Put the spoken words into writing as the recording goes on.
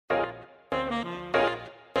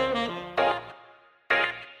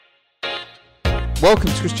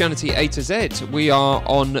Welcome to Christianity A to Z. We are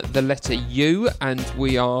on the letter U, and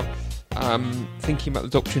we are thinking about the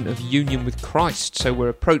doctrine of union with Christ. So we're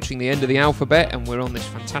approaching the end of the alphabet, and we're on this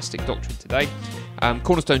fantastic doctrine today.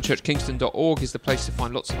 CornerstoneChurchKingston.org is the place to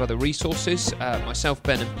find lots of other resources. Myself,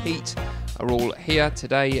 Ben and Pete are all here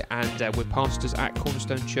today, and we're pastors at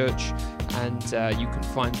Cornerstone Church, and you can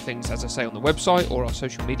find things, as I say, on the website or our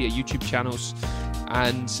social media, YouTube channels.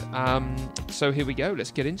 And so here we go.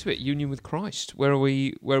 Let's get into it. Union with Christ. Where are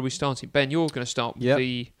we starting? Ben, you're going to start with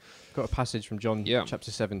the... Got a passage from John chapter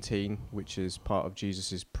 17, which is part of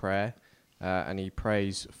Jesus' prayer. And he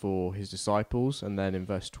prays for his disciples. And then in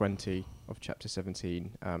verse 20 of chapter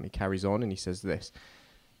 17, he carries on and he says this.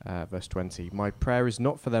 Verse 20, "My prayer is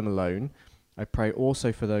not for them alone. I pray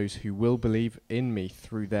also for those who will believe in me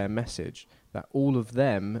through their message, that all of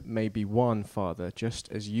them may be one, Father,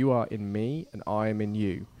 just as you are in me and I am in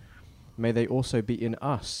you. May they also be in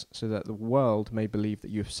us, so that the world may believe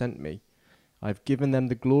that you have sent me. I have given them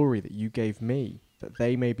the glory that you gave me, that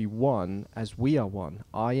they may be one as we are one,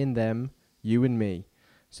 I in them, you in me,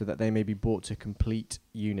 so that they may be brought to complete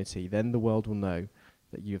unity. Then the world will know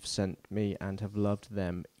that you have sent me and have loved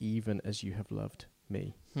them, even as you have loved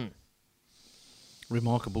me."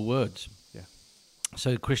 Remarkable words. Yeah.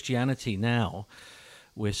 So Christianity now,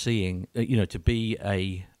 we're seeing, to be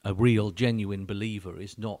a real, genuine believer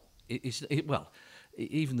is not.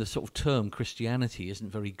 Even the sort of term Christianity isn't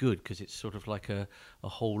very good, because it's sort of like a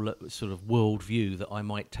whole sort of worldview that I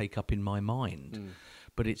might take up in my mind.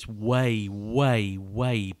 But it's way, way,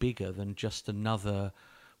 way bigger than just another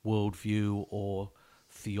worldview or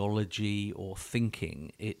theology or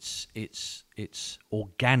thinking. It's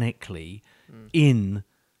organically in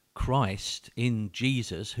Christ, in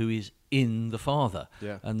Jesus, who is in the Father.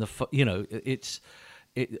 Yeah. And there's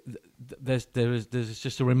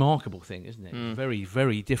just a remarkable thing, isn't it? Very,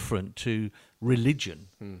 very different to religion.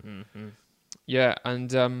 Yeah,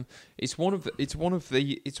 and it's one of I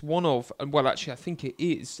think it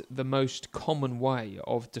is the most common way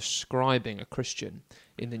of describing a Christian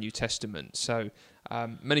in the New Testament. So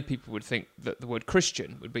many people would think that the word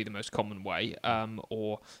Christian would be the most common way,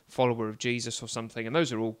 or follower of Jesus or something, and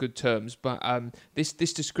those are all good terms. But this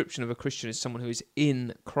description of a Christian as someone who is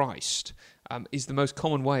in Christ is the most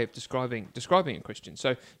common way of describing a Christian.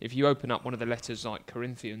 So if you open up one of the letters like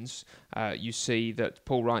Corinthians, you see that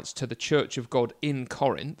Paul writes to the church of God in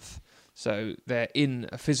Corinth. So they're in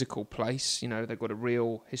a physical place, they've got a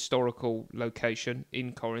real historical location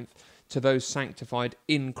in Corinth, to those sanctified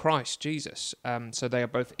in Christ Jesus. So they are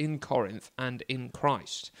both in Corinth and in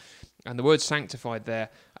Christ. And the word sanctified there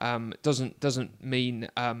doesn't mean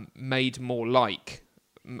made more like,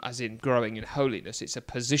 as in growing in holiness. It's a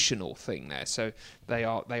positional thing there. So they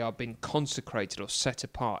are being consecrated or set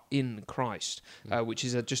apart in Christ, which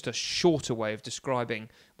is just a shorter way of describing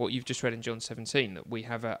what you've just read in John 17, that we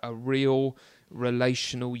have a real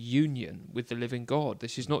relational union with the living God.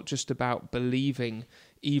 This is not just about believing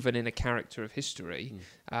even in a character of history,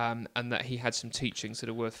 and that he had some teachings that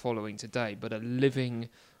are worth following today, but a living,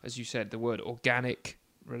 as you said, the word organic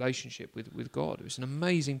relationship with God. It's an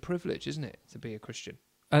amazing privilege, isn't it, to be a Christian?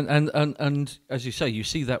 And as you say, you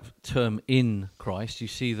see that term in Christ. You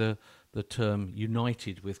see the term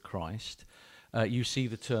united with Christ. You see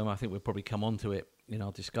the term, I think we'll probably come on to it in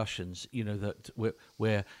our discussions, that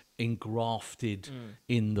we're engrafted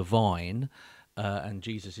in the vine, and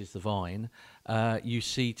Jesus is the vine. You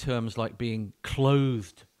see terms like being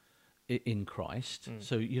clothed in Christ.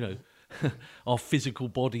 So, our physical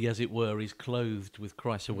body, as it were, is clothed with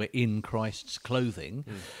Christ, so we're in Christ's clothing.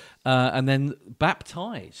 And then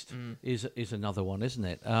baptized is another one, isn't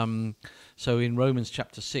it? So in Romans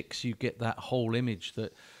chapter 6, you get that whole image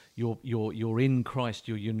that you're in Christ,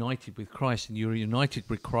 you're united with Christ, and you're united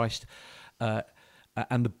with Christ,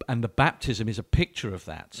 and the baptism is a picture of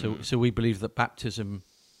that. So we believe that baptism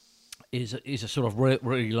is a sort of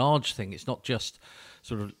really large thing. It's not just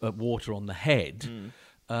sort of water on the head.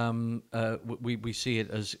 We see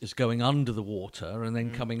it as going under the water and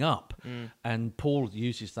then coming up. And Paul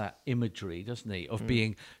uses that imagery, doesn't he, of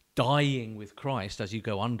being dying with Christ as you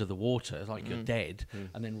go under the water, it's like you're dead,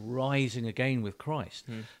 and then rising again with Christ.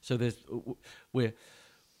 So we're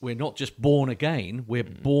not just born again, we're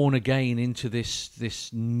born again into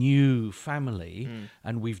this new family,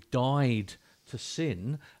 and we've died to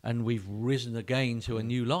sin, and we've risen again to a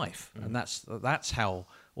new life. And that's how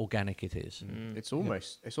organic it is. It's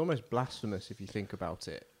almost blasphemous if you think about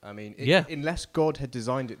it. I mean, Yeah. unless God had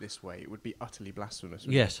designed it this way, it would be utterly blasphemous.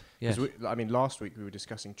 Yes. Last week we were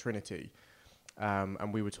discussing Trinity,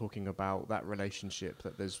 and we were talking about that relationship,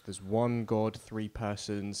 that there's one God, three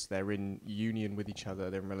persons, they're in union with each other,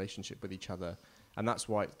 they're in relationship with each other, And that's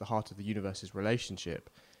why the heart of the universe is relationship.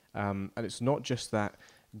 And it's not just that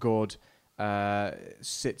God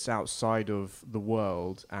sits outside of the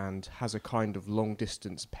world and has a kind of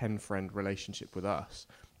long-distance pen-friend relationship with us.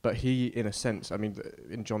 But he, in a sense, I mean,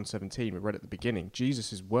 in John 17, we read at the beginning,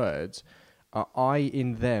 Jesus' words are I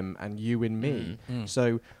in them and you in me.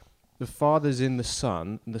 So the Father's in the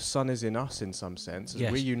Son, and the Son is in us in some sense.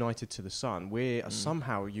 As we're united to the Son, we're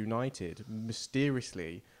somehow united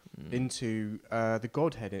mysteriously into the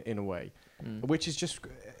Godhead in a way, which is just,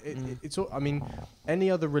 it's all, I mean, any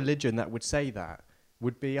other religion that would say that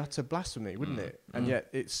would be utter blasphemy, wouldn't it? And yet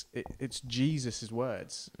it's Jesus'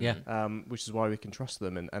 words, which is why we can trust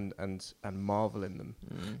them and marvel in them.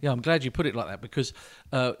 Yeah, I'm glad you put it like that, because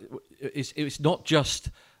it's not just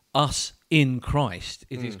us in Christ,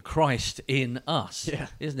 it is Christ in us,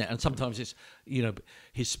 isn't it? And sometimes it's,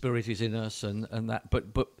 his Spirit is in us and that,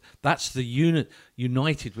 but that's the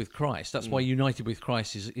united with Christ. That's why united with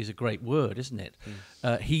Christ is a great word, isn't it?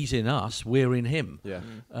 He's in us, we're in him.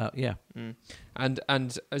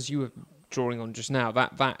 And as you were drawing on just now,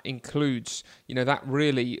 that includes, that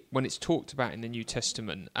really, when it's talked about in the New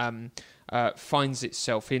Testament, finds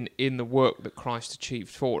itself in the work that Christ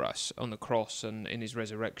achieved for us on the cross and in his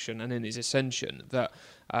resurrection and in his ascension. That,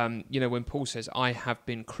 when Paul says, I have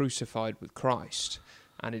been crucified with Christ,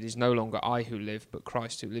 and it is no longer I who live, but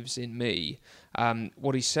Christ who lives in me.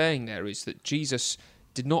 What he's saying there is that Jesus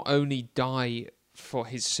did not only die for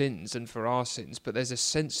his sins and for our sins, but there's a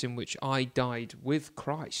sense in which I died with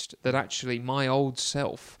Christ, that actually my old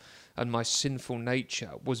self and my sinful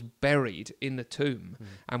nature was buried in the tomb.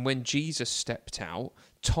 And when Jesus stepped out,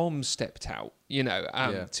 Tom stepped out,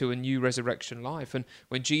 to a new resurrection life. And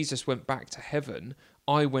when Jesus went back to heaven,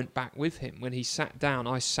 I went back with him. When he sat down,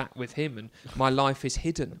 I sat with him, and my life is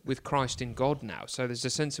hidden with Christ in God now. So there's a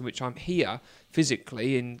sense in which I'm here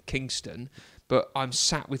physically in Kingston, but I'm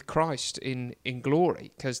sat with Christ in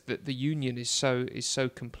glory, because the union is so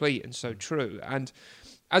complete and so true. And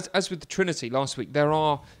as with the Trinity last week, there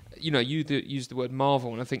are, you used the word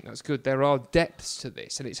marvel, and I think that's good. There are depths to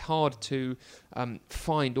this, and it's hard to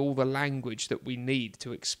find all the language that we need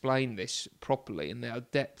to explain this properly. And there are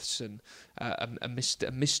depths and a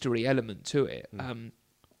mystery element to it.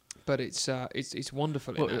 But it's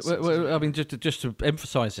wonderful. Well, I mean, just to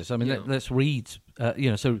emphasise this, I mean, let's read.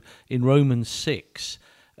 So in Romans 6.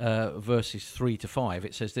 Verses 3 to 5,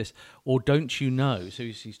 it says this: or don't you know, so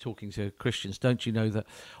he's talking to Christians, don't you know that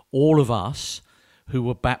all of us who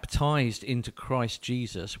were baptized into Christ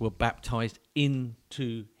Jesus were baptized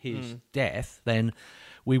into his death? Then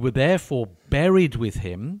we were therefore buried with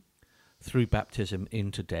him through baptism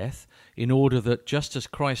into death, in order that just as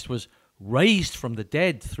Christ was raised from the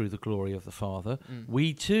dead through the glory of the Father,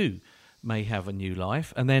 we too may have a new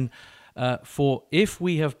life. And then for if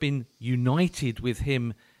we have been united with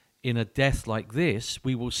him in a death like this,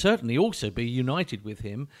 we will certainly also be united with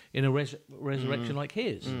him in a resurrection like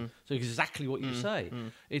his. So exactly what you say.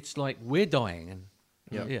 It's like we're dying.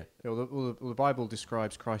 Well, the Bible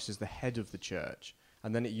describes Christ as the head of the church,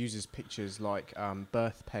 and then it uses pictures like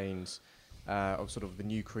birth pains of sort of the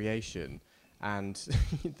new creation. And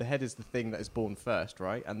the head is the thing that is born first,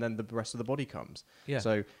 right? And then the rest of the body comes.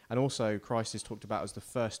 So, and also Christ is talked about as the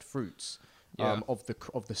first fruits of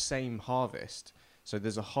the same harvest. So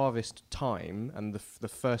there's a harvest time, and the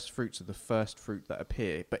first fruits are the first fruit that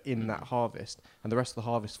appear, but in that harvest, and the rest of the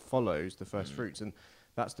harvest follows the first fruits, and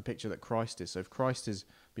that's the picture that Christ is. So if Christ has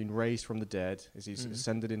been raised from the dead, as he's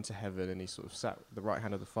ascended into heaven, and he's sort of sat at the right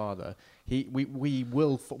hand of the Father,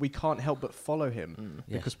 we can't help but follow him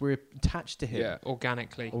because we're attached to him.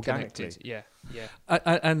 Organically connected.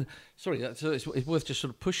 And sorry, so it's worth just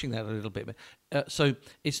sort of pushing that a little bit. So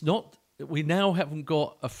it's not. We now haven't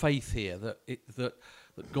got a faith here that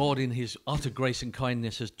God in his utter grace and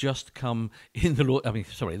kindness has just come in the Lord,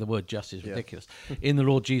 the word just is ridiculous, in the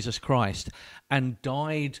Lord Jesus Christ, and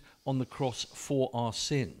died on the cross for our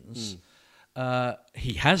sins.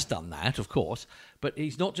 He has done that, of course, but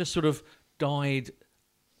he's not just sort of died,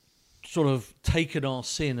 sort of taken our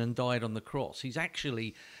sin and died on the cross. He's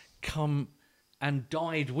actually come and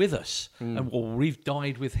died with us, and we've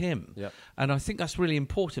died with him. And I think that's really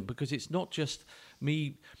important, because it's not just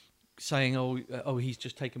me saying, oh, he's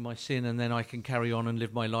just taken my sin and then I can carry on and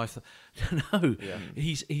live my life. No,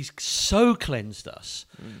 he's so cleansed us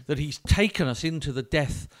that he's taken us into the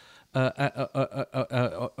death and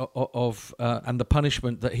the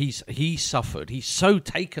punishment that he suffered. He's so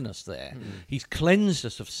taken us there. He's cleansed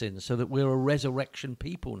us of sin so that we're a resurrection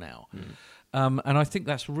people now. And I think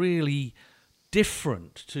that's really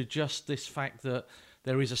different to just this fact that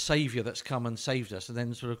there is a saviour that's come and saved us and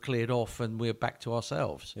then sort of cleared off and we're back to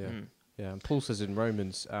ourselves. Yeah, and Paul says in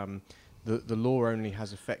Romans, the law only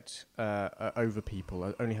has effect over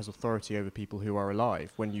people, only has authority over people who are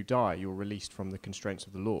alive. When you die, you're released from the constraints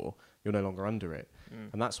of the law. You're no longer under it.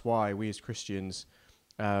 And that's why we as Christians,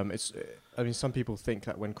 some people think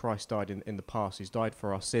that when Christ died in the past, he's died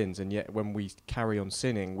for our sins, and yet when we carry on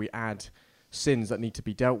sinning, we add sins that need to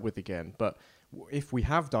be dealt with again. But if we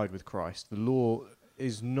have died with Christ, the law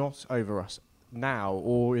is not over us now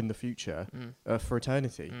or in the future for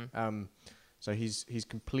eternity. So he's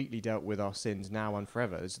completely dealt with our sins now and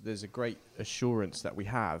forever. There's a great assurance that we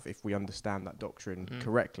have if we understand that doctrine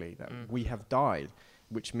correctly, that we have died,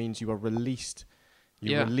 which means you are released.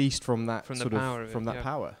 You're released from that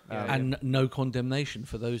power. And no condemnation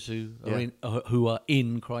for those who are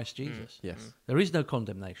in Christ Jesus. Yes, there is no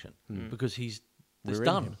condemnation because it's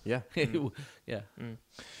done. Yeah.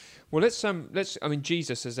 Well, let's. I mean,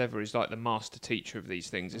 Jesus, as ever, is like the master teacher of these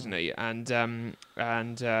things, isn't he? And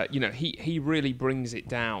he really brings it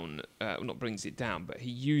down. Not brings it down, but he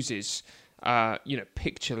uses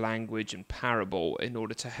picture language and parable in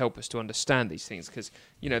order to help us to understand these things. Because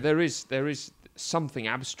there is something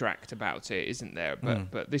abstract about it, isn't there?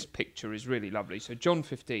 But this picture is really lovely. So John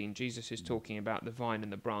 15, Jesus is talking about the vine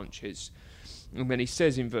and the branches, and then he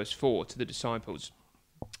says in verse 4 to the disciples,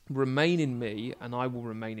 "Remain in me, and I will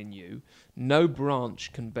remain in you. No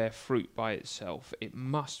branch can bear fruit by itself. It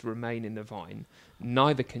must remain in the vine.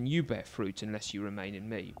 Neither can you bear fruit unless you remain in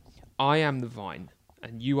me. I am the vine,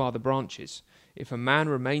 and you are the branches. If a man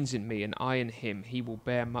remains in me and I in him, he will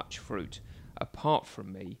bear much fruit. Apart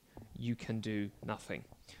from me, you can do nothing."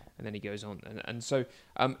 And then he goes on. And so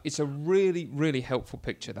it's a really, really helpful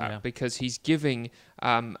picture, because he's giving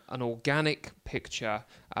an organic picture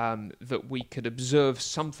that we could observe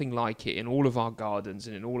something like it in all of our gardens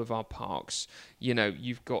and in all of our parks.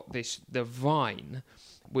 You've got the vine,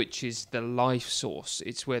 which is the life source.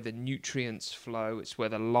 It's where the nutrients flow. It's where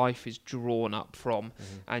the life is drawn up from.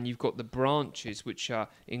 And you've got the branches, which are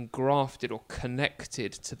engrafted or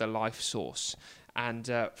connected to the life source.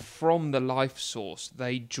 And from the life source,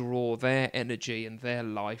 they draw their energy and their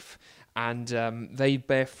life, and they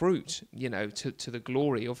bear fruit, to the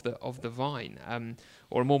glory of the vine.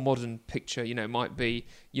 Or a more modern picture, might be,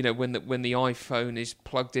 when the iPhone is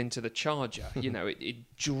plugged into the charger,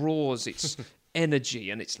 it draws its energy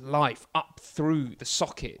and its life up through the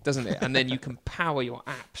socket, doesn't it? And then you can power your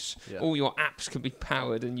apps. All your apps can be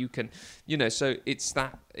powered, and you can, so it's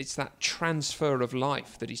that transfer of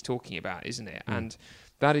life that he's talking about, isn't it? And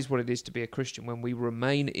that is what it is to be a Christian. When we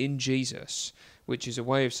remain in Jesus, which is a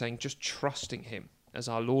way of saying just trusting him as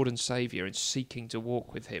our Lord and Saviour and seeking to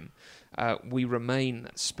walk with him, we remain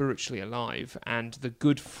spiritually alive, and the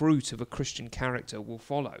good fruit of a Christian character will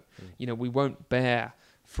follow. We won't bear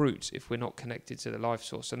fruit if we're not connected to the life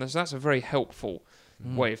source, and that's a very helpful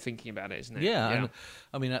way of thinking about it, isn't it? And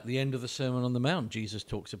I mean, at the end of the Sermon on the Mount, Jesus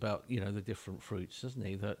talks about the different fruits, doesn't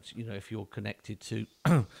he? That if you're connected to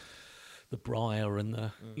the briar and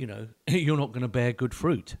the you're not going to bear good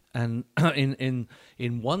fruit. And in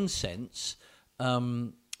one sense,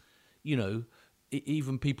 even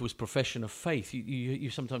people's profession of faith, you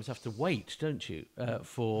sometimes have to wait, don't you,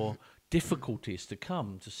 for difficulties to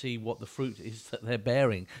come to see what the fruit is that they're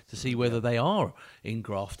bearing, to see whether they are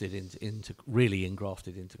engrafted into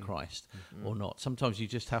Christ or not. Sometimes you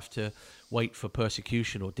just have to wait for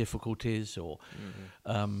persecution or difficulties or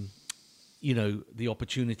the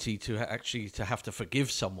opportunity to have to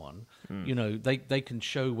forgive someone. They can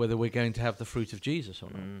show whether we're going to have the fruit of Jesus or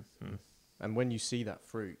not. And when you see that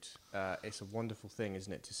fruit, it's a wonderful thing,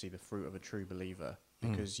 isn't it, to see the fruit of a true believer,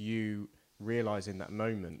 because you realize in that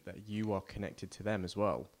moment that you are connected to them as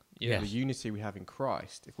well. The unity we have in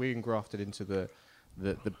Christ, if we're engrafted into the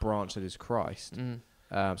branch that is Christ,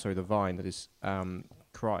 the vine that is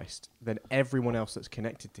Christ, then everyone else that's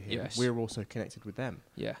connected to him, we're also connected with them.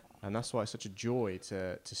 And that's why it's such a joy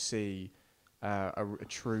to see a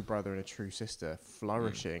true brother and a true sister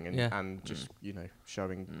flourishing and just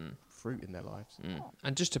showing fruit in their lives.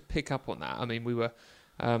 And just to pick up on that, I mean, we were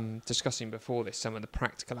discussing before this some of the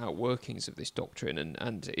practical outworkings of this doctrine,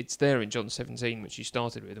 and it's there in John 17, which you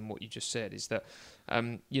started with, and what you just said is that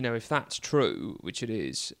if that's true, which it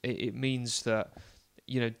is, it means that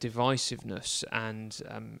divisiveness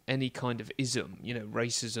and any kind of ism,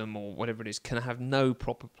 racism or whatever it is, can have no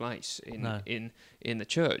proper place in the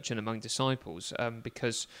church and among disciples,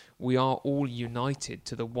 because we are all united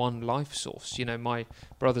to the one life source. My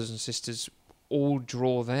brothers and sisters all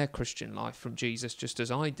draw their Christian life from Jesus just as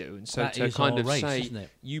I do. And so that to kind of race, say,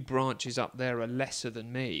 you branches up there are lesser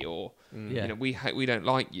than me, or, Yeah. you know, we don't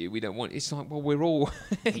like you, we don't want... It's like, well, we're all,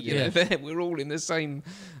 we're all in the same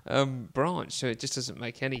branch. So it just doesn't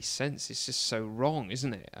make any sense. It's just so wrong,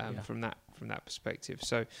 isn't it, from that perspective.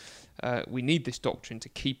 So we need this doctrine to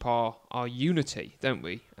keep our unity, don't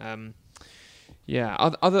we?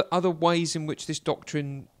 Other ways in which this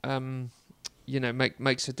doctrine,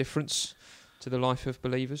 makes a difference to the life of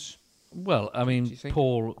believers. Well, I mean,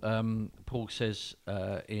 Paul says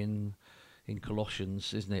in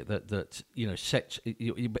Colossians, isn't it, that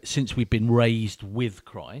since we've been raised with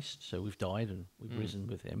Christ, so we've died and we've risen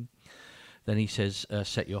with him, then he says,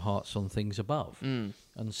 set your hearts on things above.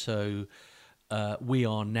 And so we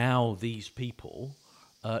are now these people.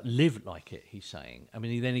 Live like it, he's saying. I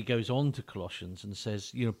mean, he goes on to Colossians and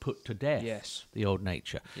says, put to death the old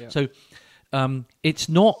nature. Yeah. So it's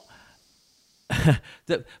not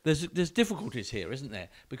that there's difficulties here, isn't there?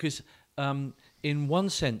 Because in one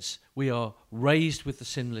sense, we are raised with the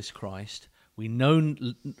sinless Christ. We no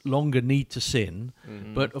longer need to sin,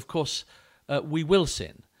 but of course we will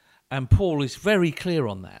sin. And Paul is very clear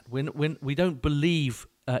on that. When we don't believe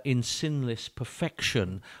in sinless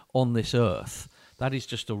perfection on this earth, that is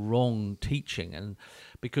just a wrong teaching. And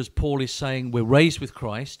because Paul is saying we're raised with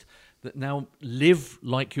Christ, that now live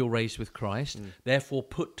like you're raised with Christ, therefore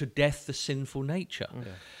put to death the sinful nature.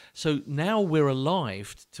 So now we're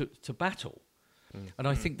alive to battle. And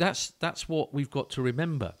I think that's what we've got to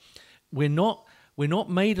remember. We're not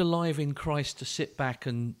made alive in Christ to sit back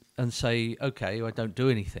and say, okay, I don't do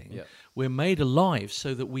anything. Yeah. We're made alive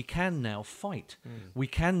so that we can now fight. We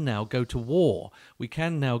can now go to war. We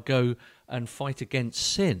can now go and fight against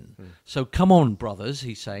sin. So come on, brothers,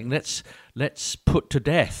 he's saying, let's put to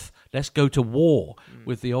death. Let's go to war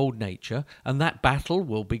with the old nature. And that battle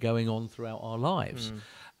will be going on throughout our lives.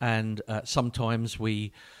 And sometimes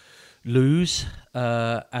we lose,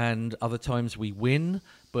 and other times we win.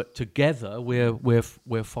 But together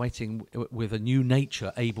we're fighting with a new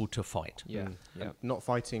nature able to fight. Not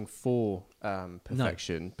fighting for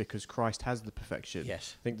perfection, because Christ has the perfection.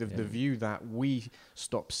 Yes. I think the view that we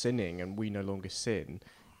stop sinning and we no longer sin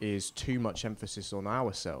is too much emphasis on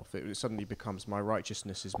ourself. It suddenly becomes my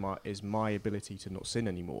righteousness is my ability to not sin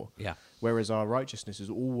anymore. Yeah. Whereas our righteousness is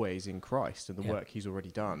always in Christ and the work he's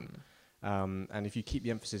already done. And if you keep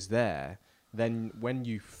the emphasis there, then when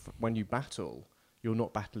you battle, you're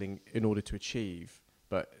not battling in order to achieve,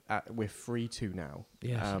 but we're free to now.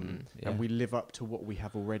 Yes. And we live up to what we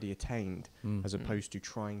have already attained, as opposed to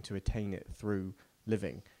trying to attain it through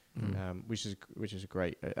living, which is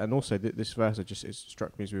great. And also this verse, it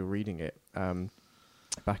struck me as we were reading it,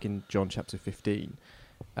 back in John chapter 15.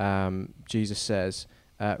 Jesus says,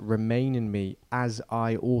 "Remain in me, as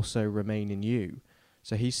I also remain in you."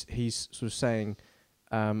 So he's sort of saying,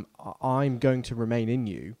 I'm going to remain in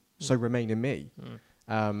you, so remain in me.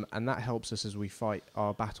 And that helps us as we fight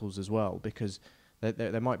our battles as well, because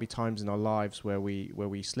there might be times in our lives where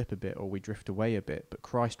we slip a bit or we drift away a bit, but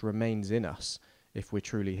Christ remains in us if we're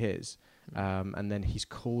truly his. And then he's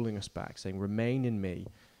calling us back, saying, remain in me,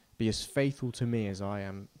 be as faithful to me as I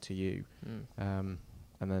am to you. And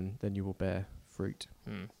then you will bear fruit.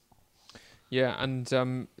 Yeah, and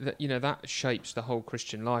that shapes the whole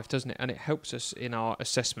Christian life, doesn't it? And it helps us in our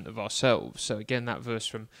assessment of ourselves. So again, that verse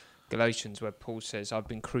from Galatians where Paul says, I've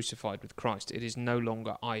been crucified with Christ. It is no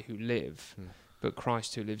longer I who live, but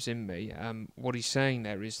Christ who lives in me. What he's saying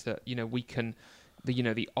there is that, we can,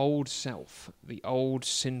 the old self, the old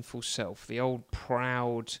sinful self, the old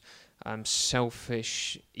proud,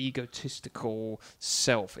 selfish, egotistical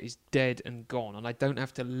self is dead and gone, and I don't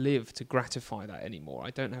have to live to gratify that anymore. I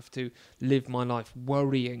don't have to live my life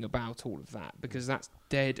worrying about all of that, because that's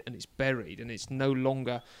dead and it's buried and it's no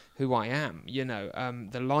longer who I am.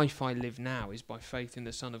 The life I live now is by faith in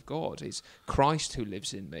the Son of God. It's Christ who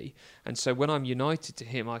lives in me, and so when I'm united to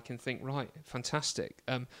him, I can think, right, fantastic,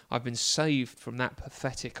 I've been saved from that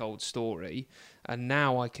pathetic old story, and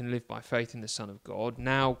now I can live by faith in the Son of God.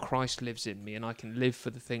 Now Christ lives in me, and I can live for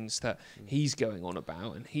the things that he's going on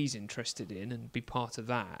about and he's interested in, and be part of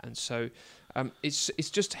that. And so it's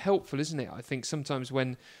just helpful, isn't it? I think sometimes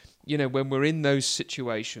when we're in those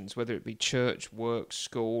situations, whether it be church, work,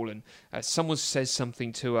 school, and someone says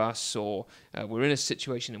something to us, or we're in a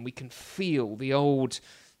situation and we can feel the old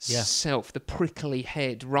self, the prickly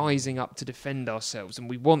head rising up to defend ourselves, and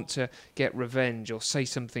we want to get revenge or say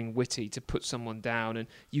something witty to put someone down, and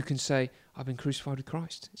you can say, I've been crucified with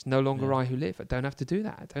Christ. It's no longer I who live. I don't have to do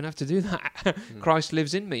that. I don't have to do that. Christ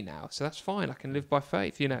lives in me now, so that's fine. I can live by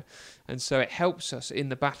faith, And so it helps us in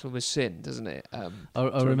the battle with sin, doesn't it?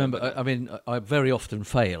 I remember, I mean, I very often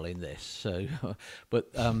fail in this, so, but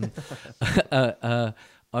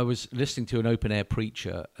I was listening to an open-air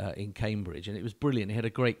preacher in Cambridge, and it was brilliant. He had a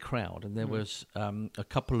great crowd, and there was a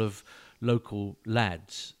couple of local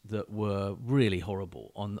lads that were really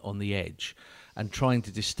horrible on the edge and trying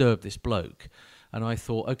to disturb this bloke. And I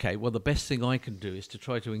thought, okay, well, the best thing I can do is to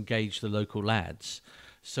try to engage the local lads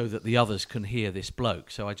so that the others can hear this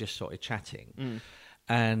bloke. So I just started chatting.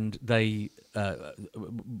 And they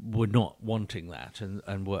were not wanting that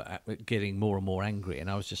and were getting more and more angry. And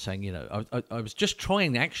I was just saying, I was just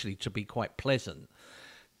trying actually to be quite pleasant,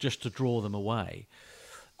 just to draw them away.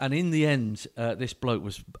 And in the end, this bloke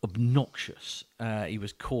was obnoxious. He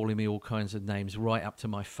was calling me all kinds of names right up to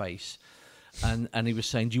my face. And he was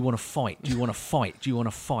saying, do you want to fight? Do you want to fight? Do you want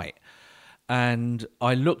to fight? And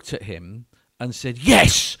I looked at him and said,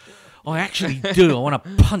 yes, I actually do. I want to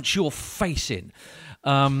punch your face in.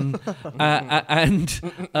 But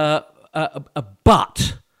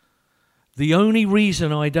the only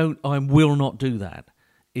reason I will not do that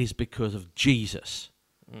is because of Jesus.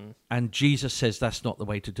 And Jesus says that's not the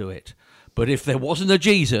way to do it. But if there wasn't a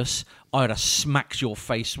Jesus, I'd have smacked your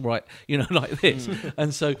face right, like this.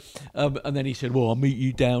 And so, and then he said, "Well, I'll meet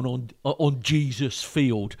you down on Jesus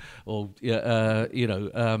Field, or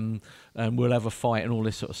and we'll have a fight and all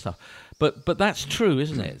this sort of stuff." But that's true,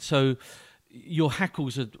 isn't it? So your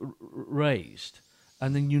hackles are raised,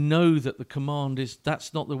 and then you know that the command is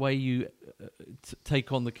that's not the way you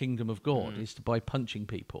take on the kingdom of God, is by punching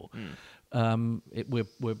people.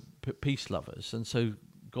 We're peace lovers, and so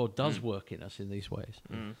God does work in us in these ways.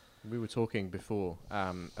 We were talking before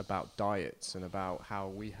about diets and about how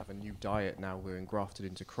we have a new diet now. We're engrafted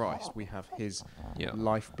into Christ. We have His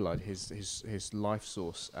lifeblood, His life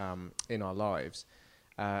source in our lives.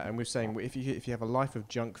 And we're saying if you have a life of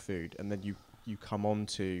junk food and then you come on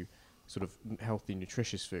to sort of healthy,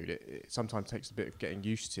 nutritious food, it sometimes takes a bit of getting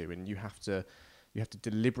used to, and you have to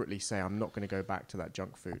deliberately say, I'm not going to go back to that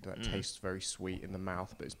junk food that tastes very sweet in the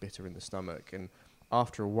mouth but it's bitter in the stomach. And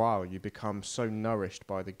after a while, you become so nourished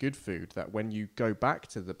by the good food that when you go back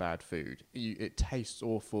to the bad food, it tastes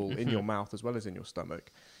awful in your mouth as well as in your stomach.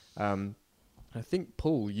 I think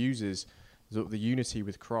Paul uses the unity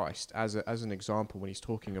with Christ as an example when he's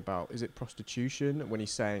talking about, is it prostitution? When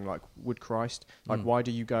he's saying, like, would Christ, why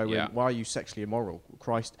do you go and why are you sexually immoral?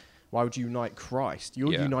 Christ, why would you unite Christ?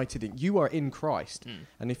 You're united you are in Christ.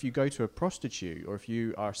 And if you go to a prostitute or if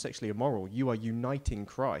you are sexually immoral, you are uniting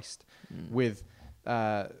Christ with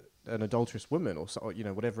an adulterous woman or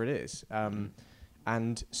whatever it is.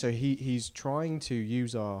 And so he's trying to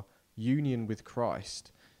use our union with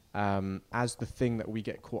Christ as the thing that we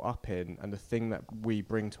get caught up in and the thing that we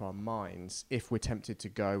bring to our minds if we're tempted to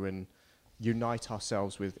go and unite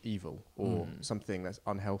ourselves with evil or something that's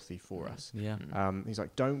unhealthy for us. He's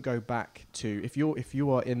like, don't go back to if you're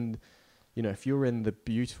in the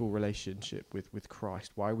beautiful relationship with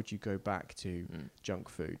Christ, why would you go back to junk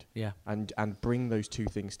food? And bring those two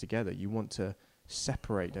things together. You want to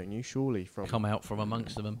separate, don't you? Surely from come out from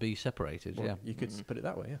amongst them and be separated. Well, you could put it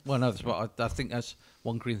that way. Well, no, that's what I think. That's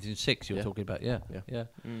 1 Corinthians 6 you're talking about. Yeah.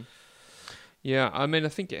 I mean, I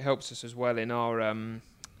think it helps us as well in our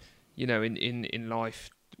in life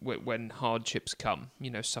when hardships come,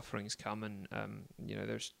 sufferings come, and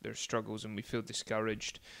there's struggles, and we feel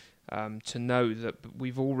discouraged. To know that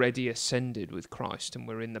we've already ascended with Christ and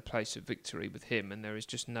we're in the place of victory with Him, and there is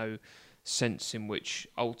just no sense in which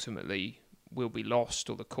ultimately we'll be lost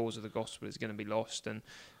or the cause of the gospel is going to be lost. And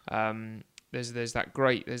there's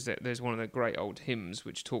one of the great old hymns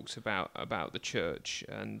which talks about the church,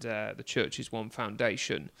 and the church is one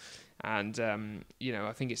foundation. And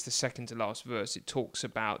I think it's the second to last verse. It talks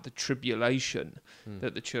about the tribulation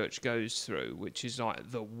that the church goes through, which is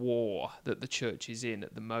like the war that the church is in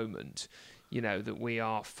at the moment. That we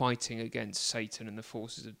are fighting against Satan and the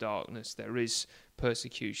forces of darkness. There is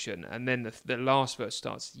persecution, and then the last verse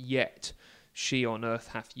starts, yet she on earth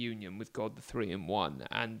hath union with God the Three in One.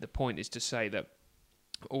 And the point is to say that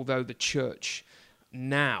although the church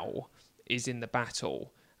now is in the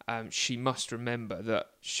battle, she must remember that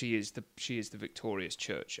she is the victorious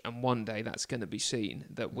church, and one day that's going to be seen.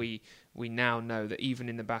 That we now know that even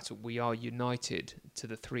in the battle we are united to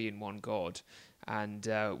the Three in One God, And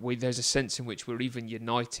there's a sense in which we're even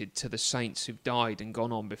united to the saints who've died and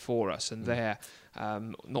gone on before us, and they're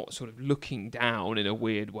not sort of looking down in a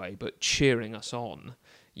weird way, but cheering us on.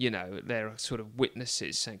 They're sort of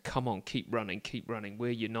witnesses saying, come on, keep running, we're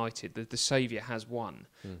united. The Saviour has won.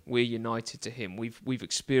 We're united to him. We've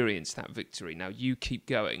experienced that victory. Now you keep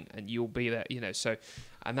going and you'll be there, so,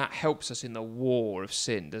 and that helps us in the war of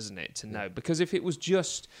sin, doesn't it, to know? Because if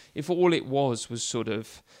all it was sort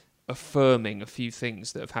of affirming a few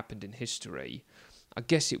things that have happened in history, I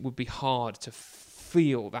guess it would be hard to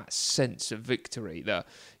feel that sense of victory. That,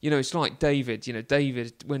 it's like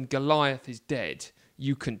David, when Goliath is dead,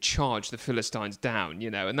 you can charge the Philistines down,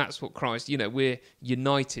 and that's what Christ, we're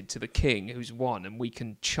united to the King who's won, and we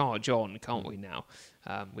can charge on, can't we now,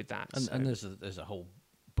 with that. And there's a whole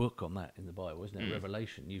book on that in the Bible, isn't it?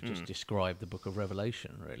 Revelation. You've just described the book of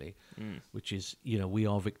Revelation, really, which is, we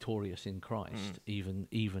are victorious in Christ, even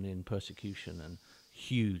in persecution and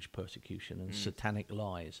huge persecution and satanic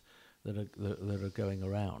lies that are going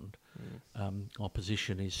around. Our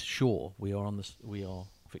position is sure. We are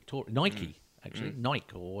victorious. Nike. Actually,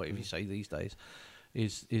 Nike, or whatever you say these days,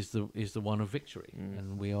 is the one of victory,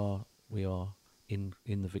 and we are in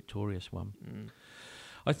the victorious one.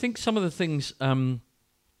 I think some of the things,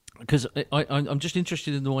 because I'm just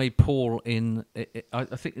interested in the way Paul I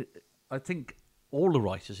think all the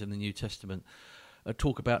writers in the New Testament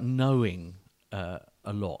talk about knowing a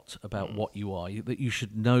lot about what you are, that you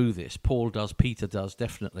should know this. Paul does, Peter does,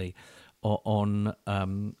 definitely on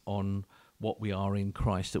what we are in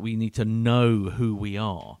Christ, that we need to know who we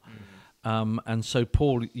are. And so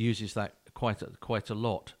Paul uses that quite a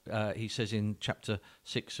lot. He says in chapter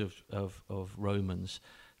 6 of Romans,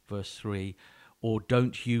 verse 3, or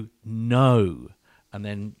don't you know? And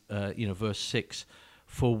then, verse 6,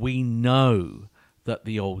 for we know that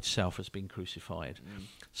the old self has been crucified.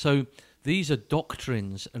 So these are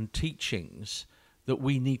doctrines and teachings that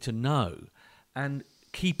we need to know and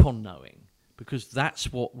keep on knowing, because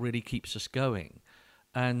that's what really keeps us going.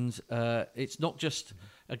 And it's not just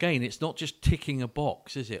ticking a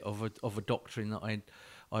box, is it, of a doctrine that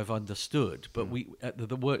I've understood, but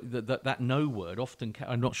the word that know word often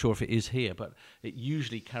I'm not sure if it is here, but it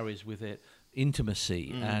usually carries with it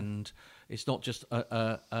intimacy, and it's not just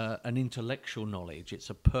an intellectual knowledge; it's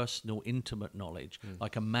a personal, intimate knowledge,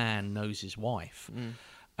 like a man knows his wife.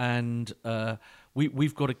 And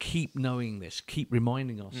we've got to keep knowing this, keep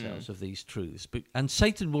reminding ourselves of these truths. And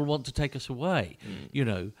Satan will want to take us away,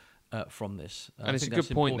 from this. And it's a good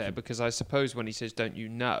point there, because I suppose when he says, don't you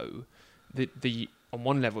know, on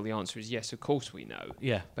one level the answer is yes, of course we know.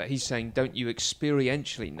 Yeah. But he's saying, don't you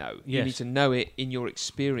experientially know? Yes. You need to know it in your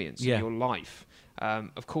experience, in your life.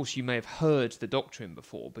 Of course, you may have heard the doctrine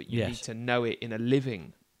before, but you need to know it in a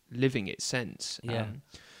living it sense. Yeah.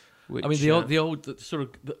 Which, I mean, the old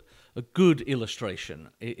a good illustration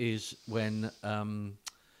is when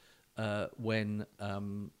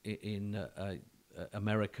in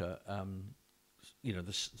America,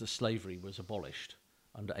 the slavery was abolished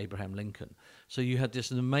under Abraham Lincoln. So you had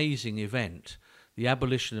this amazing event, the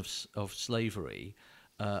abolition of slavery.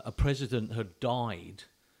 A president had died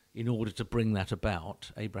in order to bring that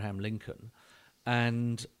about, Abraham Lincoln,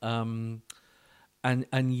 and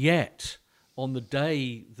yet on the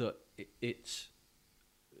day that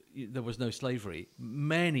there was no slavery,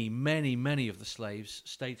 many of the slaves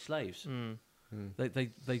stayed slaves.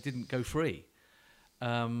 They didn't go free.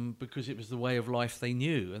 Because it was the way of life they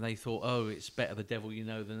knew, and they thought, oh, it's better the devil you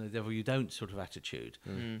know than the devil you don't sort of attitude.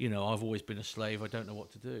 I've always been a slave, I don't know what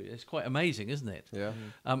to do. It's quite amazing, isn't it? Yeah.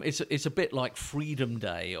 It's a bit like Freedom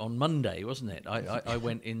Day on Monday, wasn't it? I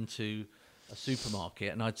went into a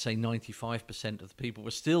supermarket, and I'd say 95% of the people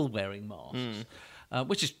were still wearing masks,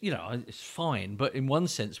 which is, it's fine, but in one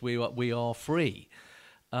sense we are free.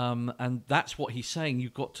 And that's what he's saying.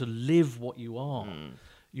 You've got to live what you are.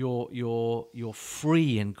 You're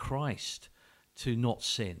free in Christ to not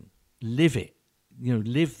sin. Live it.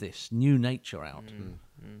 Live this new nature out.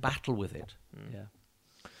 Battle with it. Yeah.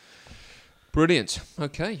 Brilliant.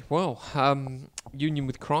 Okay. Well, union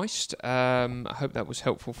with Christ. I hope that was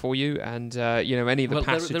helpful for you. And any of the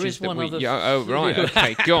passages there is that one we. Other Oh, right.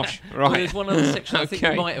 Okay. Gosh. Right. Well, there's one other section I think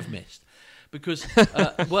we might have missed, because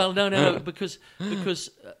because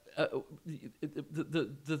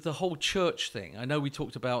the whole church thing. I know we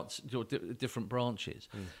talked about different branches,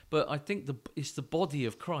 but I think it's the body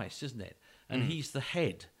of Christ, isn't it? And he's the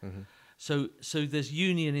head. So there's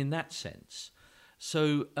union in that sense.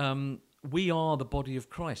 So we are the body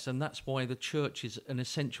of Christ, and that's why the church is an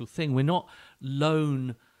essential thing. We're not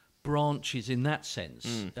lone branches in that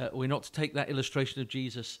sense. We're not to take that illustration of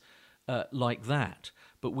Jesus like that.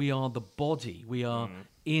 but we are the body. We are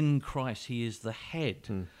in Christ. He is the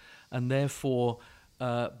head. And therefore,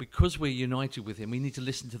 because we're united with him, we need to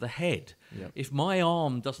listen to the head. Yep. If my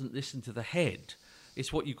arm doesn't listen to the head,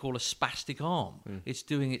 it's what you call a spastic arm. It's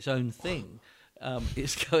doing its own thing.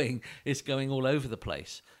 It's going all over the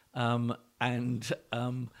place. They're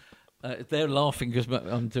laughing because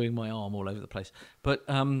I'm doing my arm all over the place. But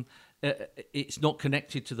it's not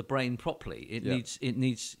connected to the brain properly. It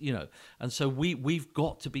needs, and so we've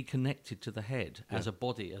got to be connected to the head as a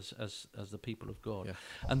body, as the people of God. Yeah.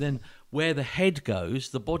 And then where the head goes,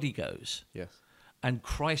 the body goes. Yes. And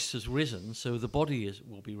Christ has risen, so the body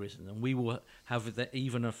will be risen, and we will have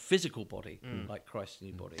even a physical body like Christ's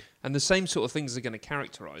new body. And the same sort of things are going to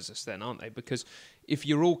characterize us then, aren't they? Because if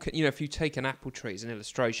you're all, if you take an apple tree as an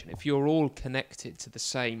illustration, if you're all connected to the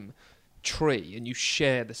same tree and you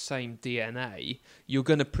share the same DNA, you're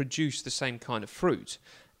going to produce the same kind of fruit.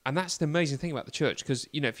 And that's the amazing thing about the church, because,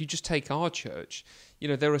 if you just take our church,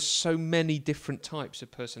 there are so many different types of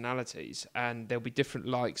personalities, and there'll be different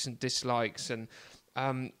likes and dislikes, and,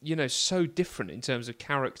 so different in terms of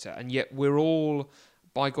character. And yet we're all,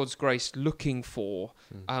 by God's grace, looking for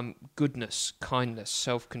goodness, kindness,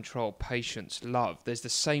 self-control, patience, love. There's the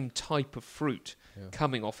same type of fruit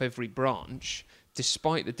coming off every branch,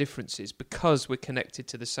 despite the differences, because we're connected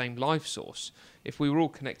to the same life source. If we were all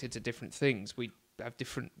connected to different things, we'd have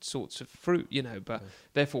different sorts of fruit, but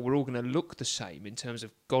therefore we're all going to look the same in terms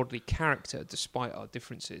of godly character despite our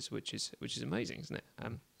differences, which is amazing, isn't it?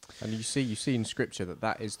 And you see in Scripture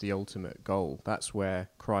that is the ultimate goal. That's where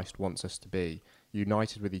Christ wants us to be,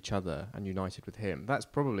 united with each other and united with him. That's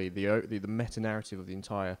probably the meta-narrative of the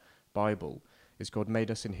entire Bible, is God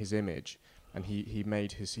made us in his image, and he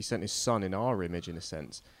sent his son in our image, in a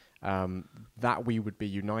sense, that we would be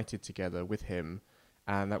united together with him,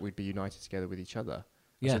 and that we'd be united together with each other.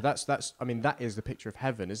 Yeah. So that is the picture of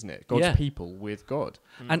heaven, isn't it? God's people with God.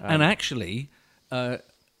 And actually, we're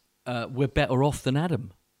better off than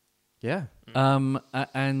Adam. Yeah.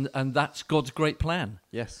 And that's God's great plan.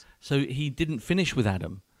 Yes. So he didn't finish with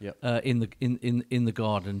Adam. Yep. In the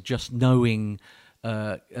garden, just knowing,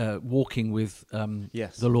 walking with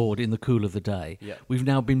the Lord in the cool of the day. Yep. We've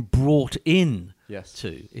now been brought in. Yes.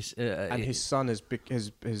 To and his son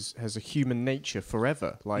has a human nature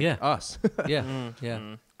forever, like us.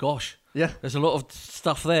 Gosh. Yeah. There's a lot of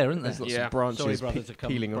stuff there, isn't there? There's lots of branches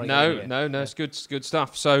peeling off. No, it's good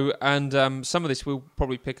stuff. So, and some of this we'll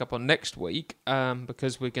probably pick up on next week,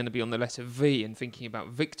 because we're going to be on the letter V and thinking about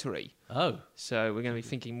victory. Oh. So we're going to be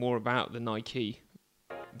thinking more about the Nike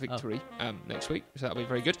victory next week, so that'll be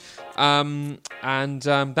very good. And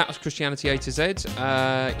that was Christianity A to Z.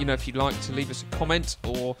 If you'd like to leave us a comment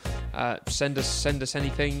or send us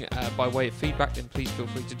anything by way of feedback, then please feel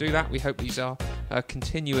free to do that. We hope these are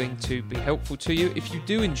continuing to be helpful to you. If you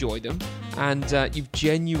do enjoy them and you've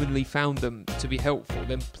genuinely found them to be helpful,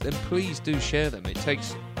 then please do share them. It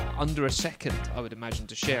takes under a second, I would imagine,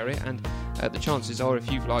 to share it, and the chances are, if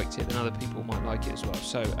you've liked it, then other people might like it as well.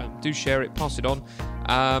 So do share it, pass it on,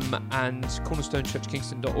 and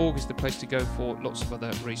cornerstonechurchkingston.org is the place to go for lots of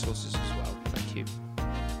other resources as well. Thank you.